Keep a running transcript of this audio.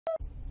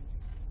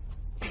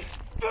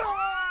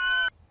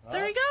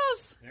There he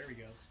goes. There he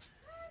goes.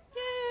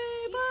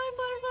 Yay! Bye,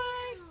 bye,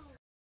 bye.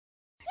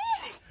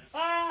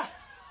 Ah!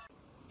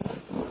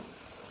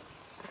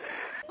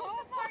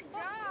 Oh my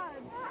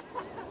God!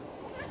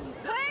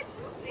 What?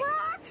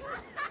 Rock!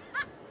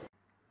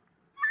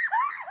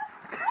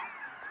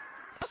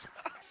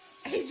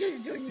 He's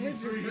just doing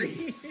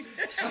wizardry.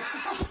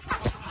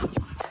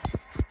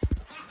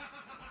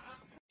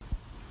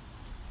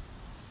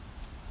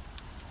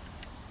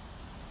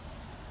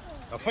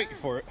 I'll fight you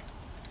for it.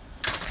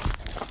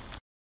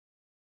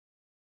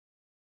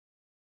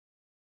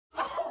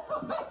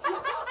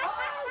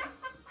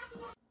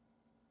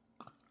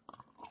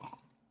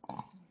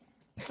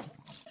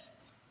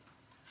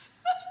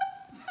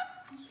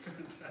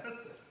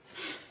 Fantastic.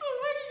 Oh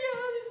my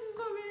God, this is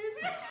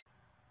amazing.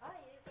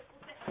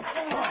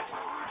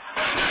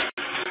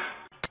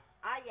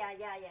 Ay, ay,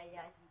 ay, ay,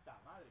 ay.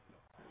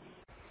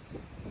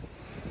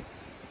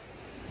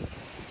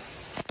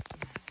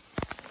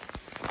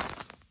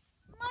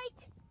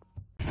 Mike.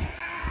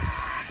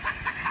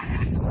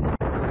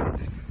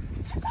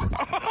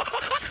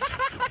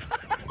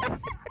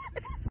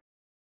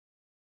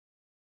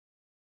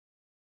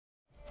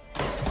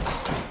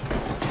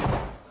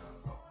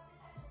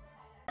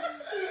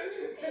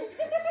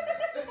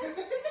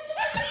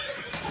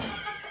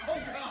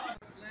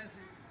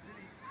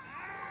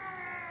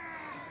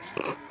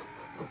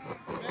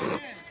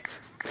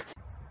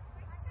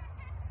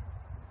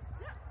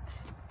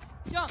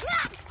 Jump!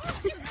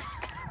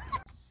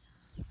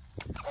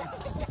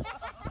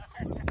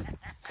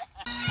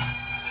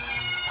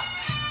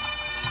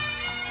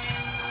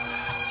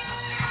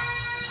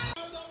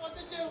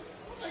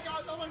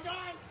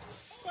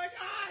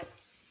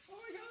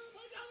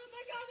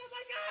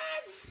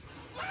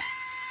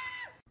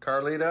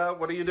 Carlita,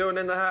 what are you doing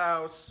in the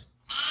house?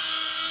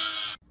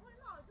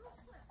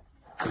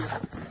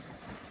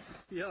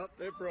 Yup,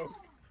 it broke.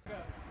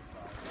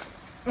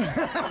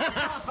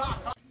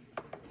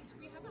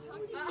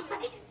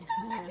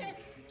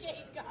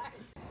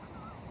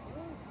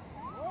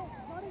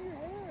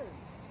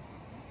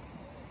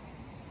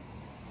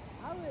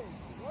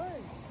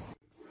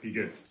 Be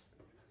good.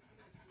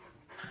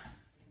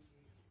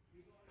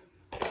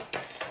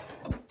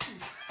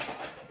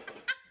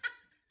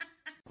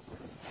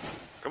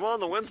 Come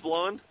on, the wind's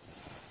blowing.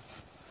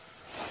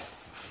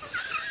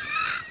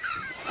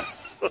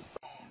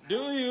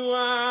 Do you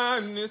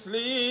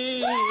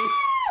honestly?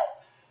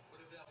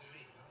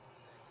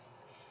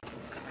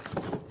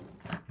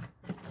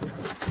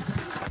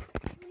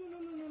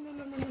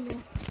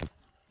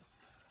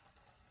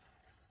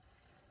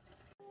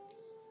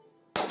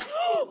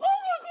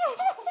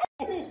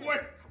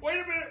 Wait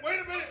a minute, wait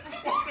a minute.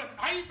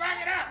 How you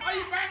bang it up? How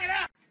you bang it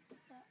up?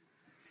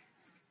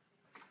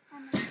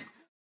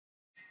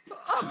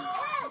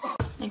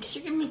 Next,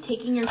 you're going to be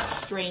taking your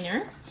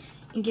strainer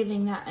and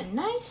giving that a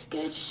nice,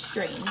 good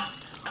strain.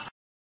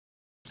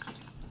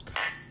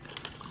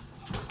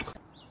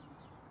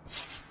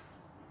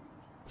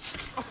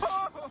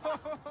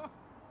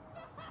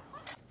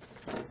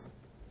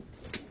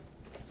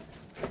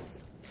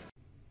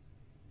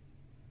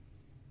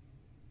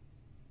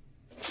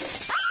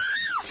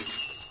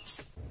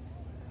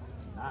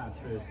 Nice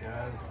fish,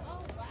 guys.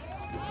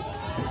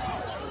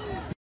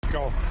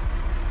 Go.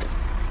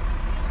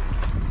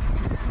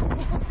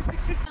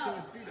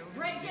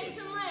 Right,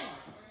 Jason Lynn.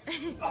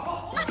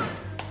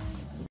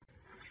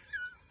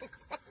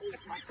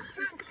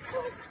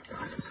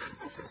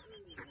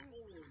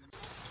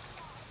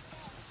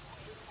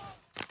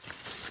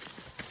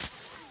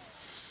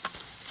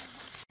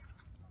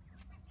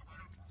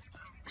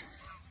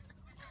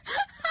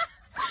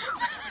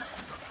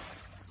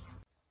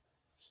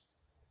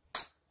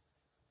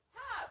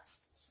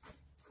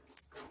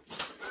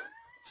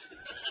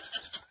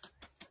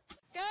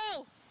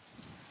 Go!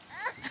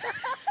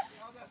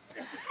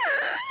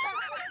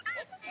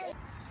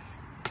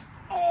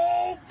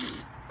 Oh!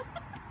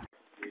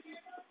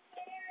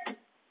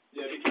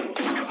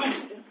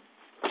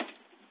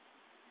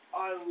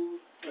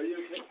 Are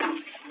you okay?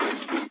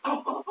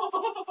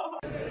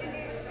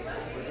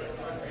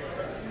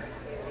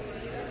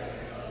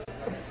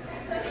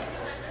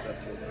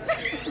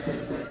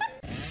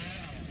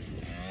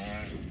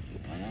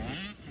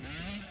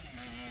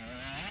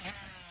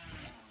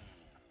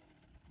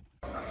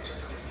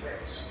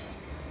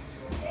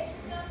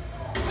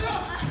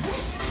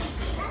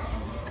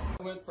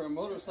 I went for a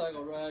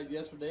motorcycle ride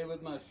yesterday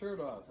with my shirt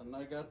off, and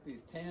I got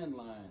these tan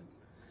lines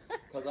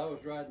because I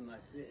was riding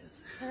like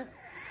this.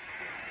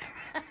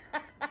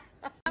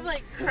 I'm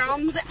like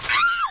crumbs. Ah!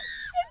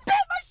 It bit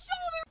my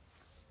shoulder!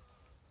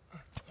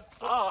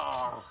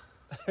 Oh!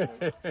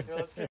 Here,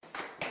 let's get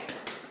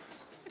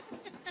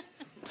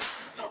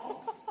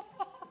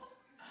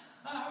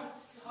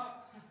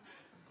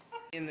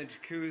in the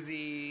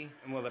jacuzzi,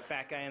 and well, the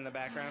fat guy in the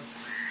background.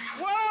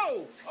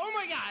 Whoa! Oh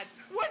my God!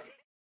 What?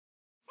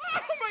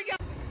 Oh my God!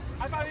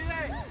 I thought he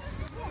lay.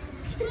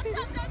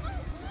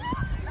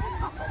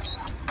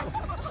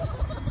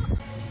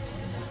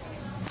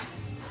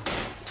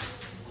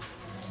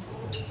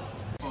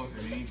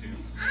 going to.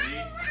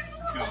 Ready?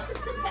 Go.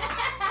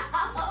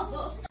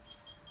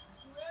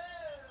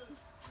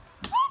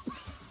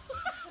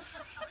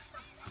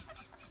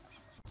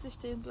 Sie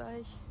stehen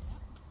gleich.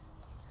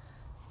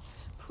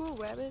 Poor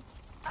rabbit.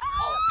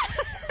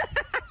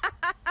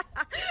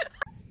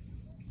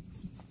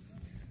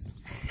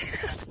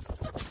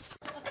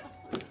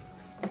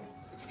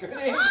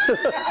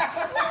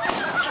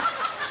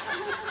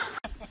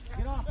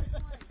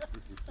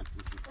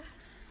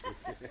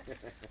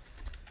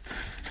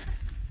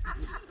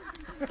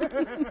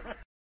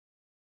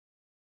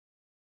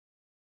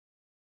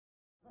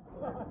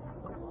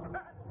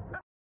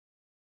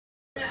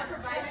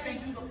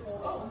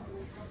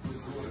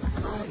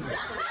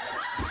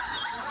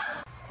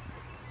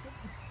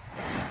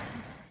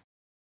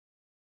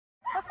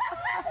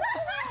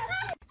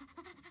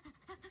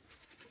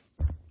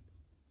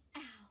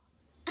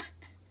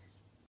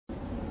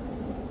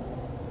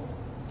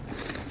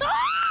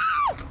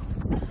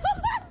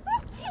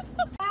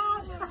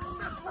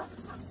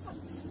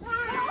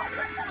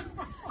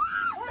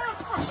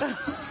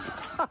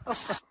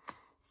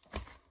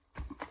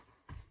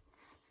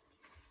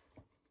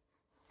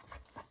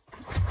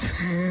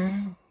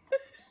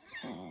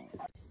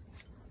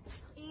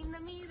 In the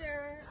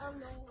meter of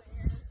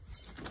nowhere.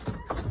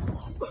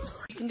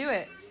 You can do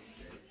it.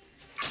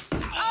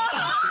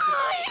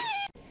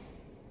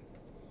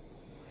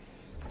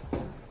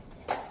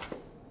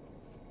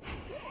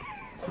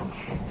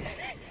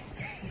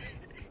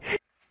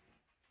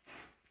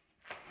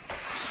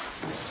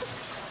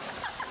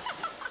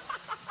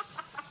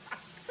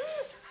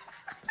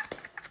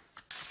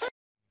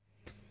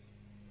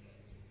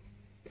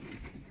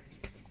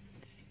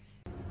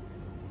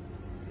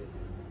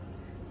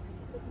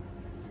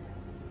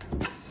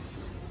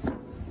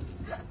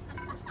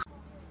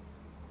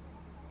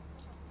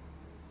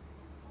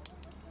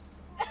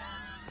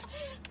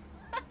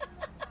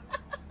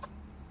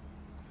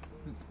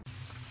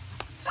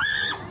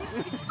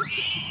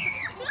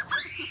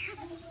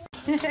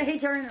 Hey,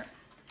 Turner.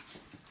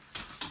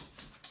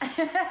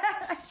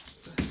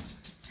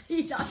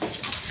 He does.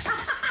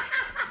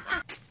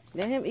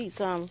 Let him eat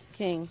some,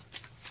 King.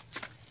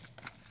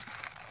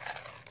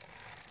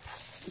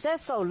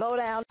 That's so low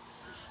down.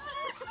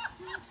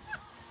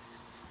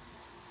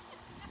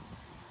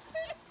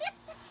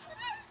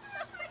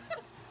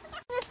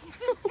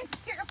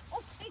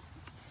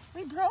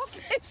 We broke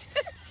it.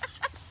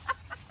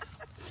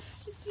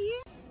 You see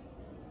it?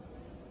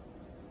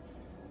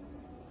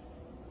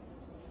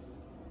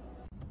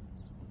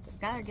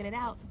 Skylar, get it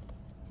out.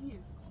 He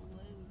is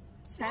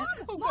close.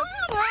 Mama!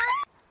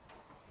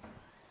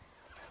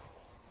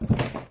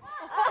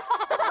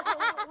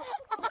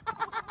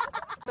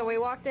 So we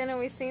walked in and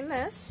we seen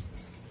this.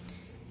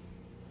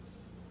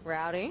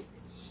 Rowdy,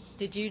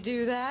 did you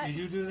do that? Did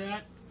you do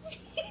that?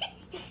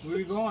 Where are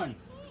you going?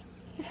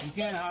 You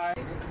can't hide.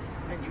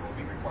 And you will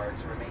be required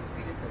to remain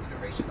seated for the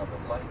duration of the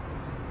flight.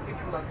 If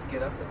you would like to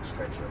get up and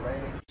stretch your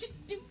legs.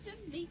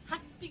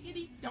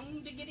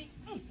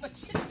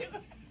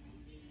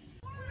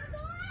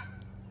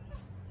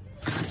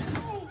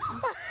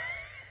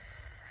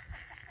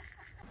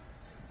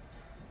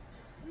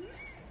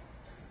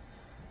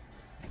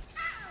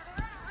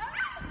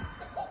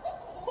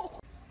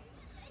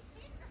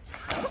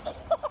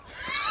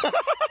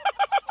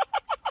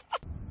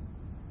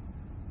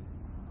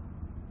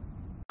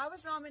 I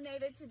was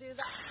nominated to do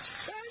that.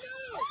 I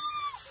know!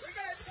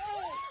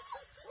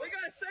 We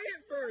gotta say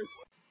it first!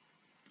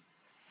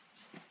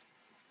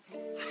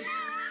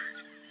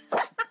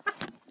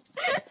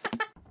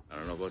 I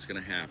don't know what's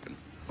gonna happen.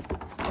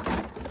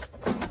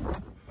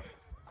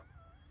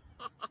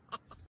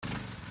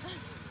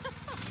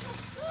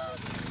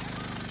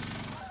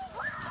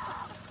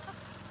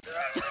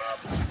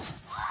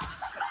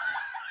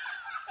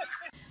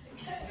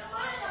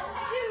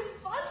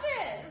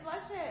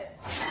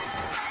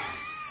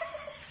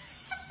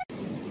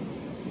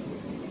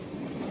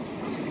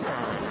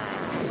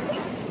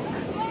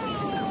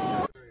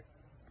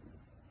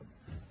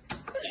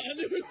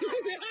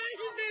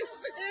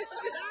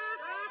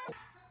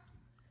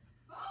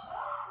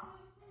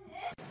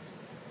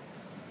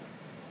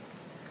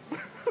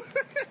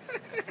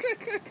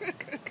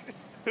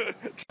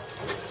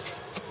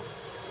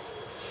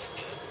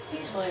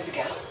 Please mind the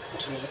gap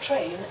between the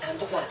train and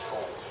the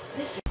platform.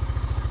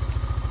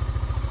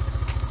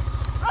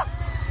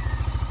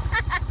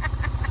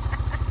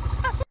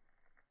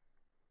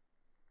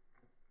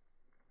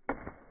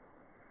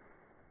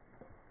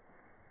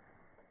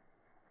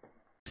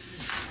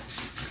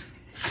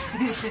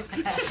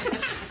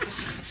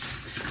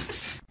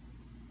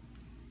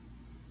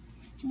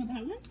 Do you want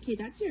that one? Okay,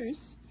 that's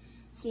yours.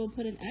 So we'll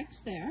put an X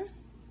there.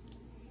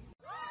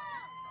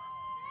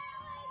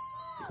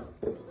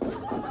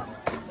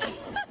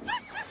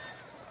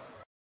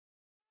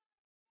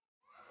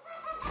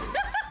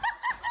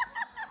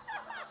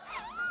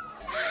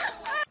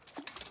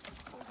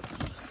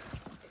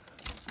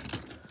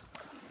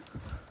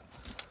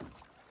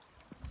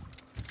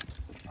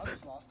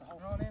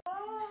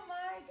 Oh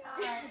my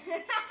god.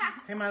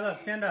 Hey, my love,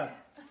 stand up.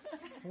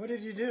 What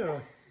did you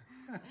do?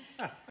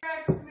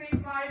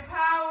 Underestimate my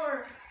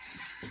power.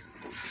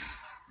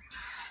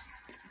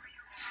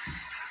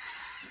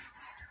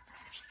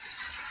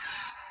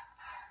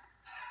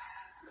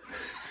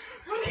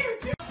 What are you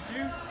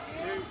doing?